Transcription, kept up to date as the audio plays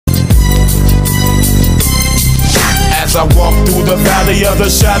As I walk through the valley of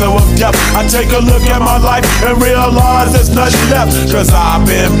the shadow of death, I take a look at my life and realize there's nothing left. Cause I've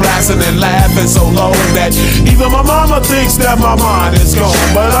been blasting and laughing so long that even my mama thinks that my mind is gone.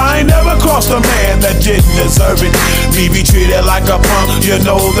 But I ain't never crossed a man that didn't deserve it. Me be treated like a punk, you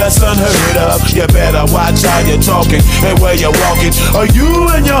know that's unheard of. You better watch how you're talking and where you're walking, or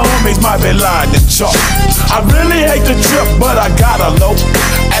you and your homies might be lying in chalk. I really hate the trip, but I gotta low.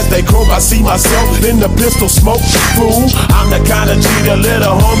 As they croak, I see myself in the pistol smoke. Fool, I'm the kind of G the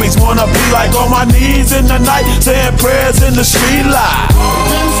little homies wanna be like, on my knees in the night, saying prayers in the street light.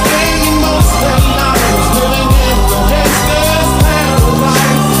 Been spending most of our lives living in the gangster's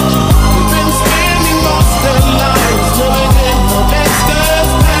paradise. We've been spending most of our lives living in the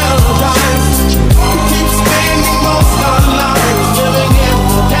gangster's paradise. We keep spending most of our lives living in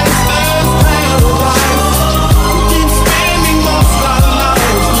the gangster's paradise. We keep spending most of our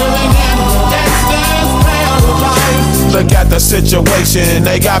lives living in the gangster's paradise. Look at the situation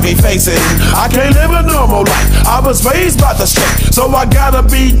they got me facing. I can't live a normal life. I was raised by the state, so I gotta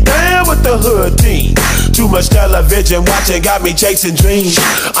be down with the hood team. Too much television watching got me chasing dreams.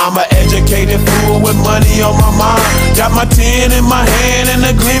 I'm an educated fool with money on my mind. Got my 10 in my hand and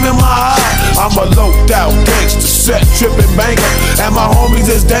a gleam in my eye. I'm a loped out gangster, set tripping banker, and my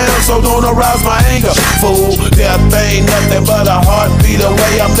homies is down, so don't arouse my anger. Fool, death ain't nothing but a heartbeat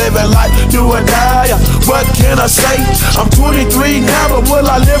away. I'm living life, do or die. What can I say? I'm 23 now, but will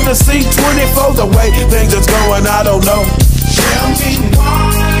I live to see 24? The way things is going, I don't know. Tell me,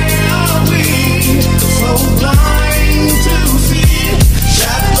 why are we so blind to see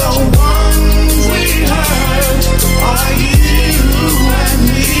that the ones we hurt are you and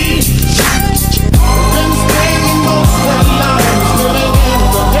me? We've been spending most of our lives living in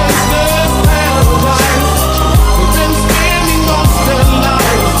the gangster's paradise. We've been spending most of our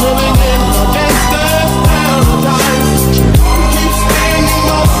lives living in the gangster's paradise. We keep spending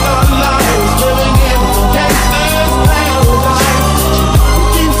most of our lives living in the gangster's paradise.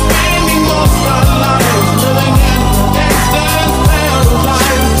 We keep spending most of our lives living in the gangster's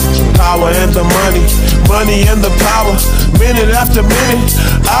paradise. Power and the money, money and the power. Minute after minute,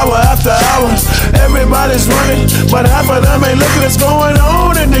 hour after hour, everybody's running, but half of them ain't looking what's going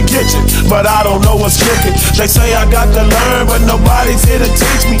on in the kitchen. But I don't know what's cooking. They say I got to learn, but nobody's here to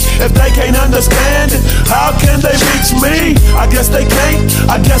teach me. If they can't understand it, how can they reach me? I guess they can't,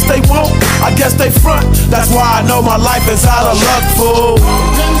 I guess they won't, I guess they front. That's why I know my life is out of luck, fool.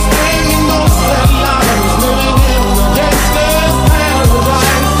 We've been spending most of our lives living in the gangster's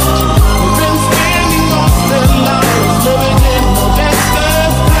paradise. We've been spending most of our lives living in the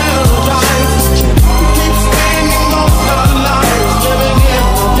gangster's paradise. We keep spending most of our lives living in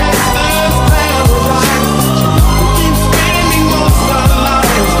the gangster's paradise. We keep spending most of our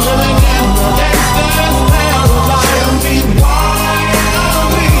lives living in the gangster's paradise. Tell me, why are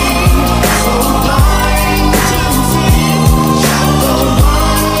we so blind to see that the ones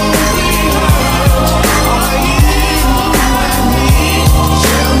we hurt are you and me?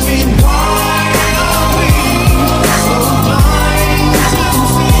 Tell me, why are we so blind to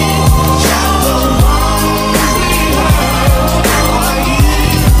see that the ones we hurt are you?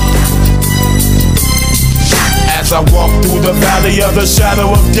 As I walk through the valley of the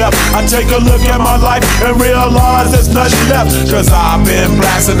shadow of death, I take a look at my life and realize there's nothing left. Cause I've been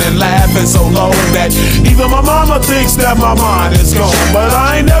blasting and laughing so long that even my mama thinks that my mind is gone. But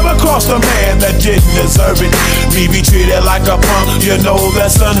I ain't never crossed a man that didn't deserve it. Me be treated like a punk, you know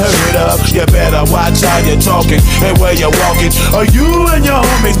that's unheard of. You better watch how you're talking and where you're walking, or you and your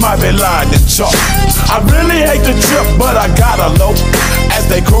homies might be lying in chalk. I really hate the trip, but I gotta low. As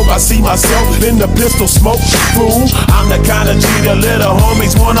they croak, I see myself in the pistol smoke. Fool, I'm the kind of G the little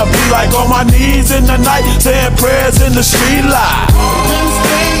homies wanna be like, on my knees in the night, saying prayers in the street light. We've been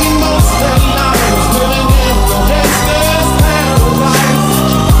spending most of our lives living in the gangster's paradise.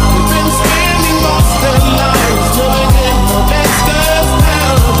 We've been spending most of our lives living in the gangster's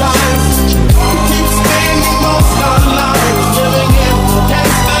paradise. We keep spending most of our lives living in the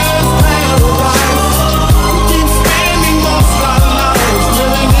gangster's paradise. We keep spending most of our lives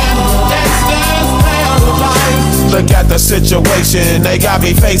living in the gangster's paradise. Look at the situation they got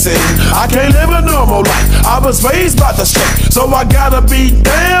me facing. I can't live a normal life. I was raised by the state, so I gotta be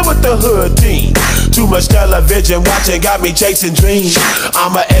down with the hood team. Too much television watching got me chasing dreams.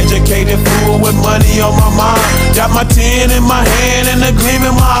 I'm an educated fool with money on my mind. Got my 10 in my hand and a gleam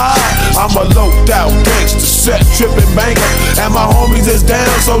in my eye. I'm a loped out gangster, set tripping banker, and my homies is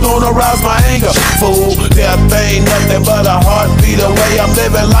down, so don't arouse my anger. Fool, death ain't nothing but a heartbeat away. I'm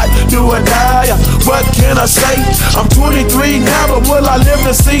living life, do or die. What can I say? I'm 23 now, but will I live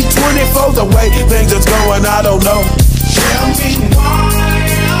to see 24? The way things is going, I don't know. me, why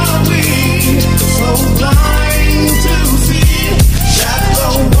are we so blind?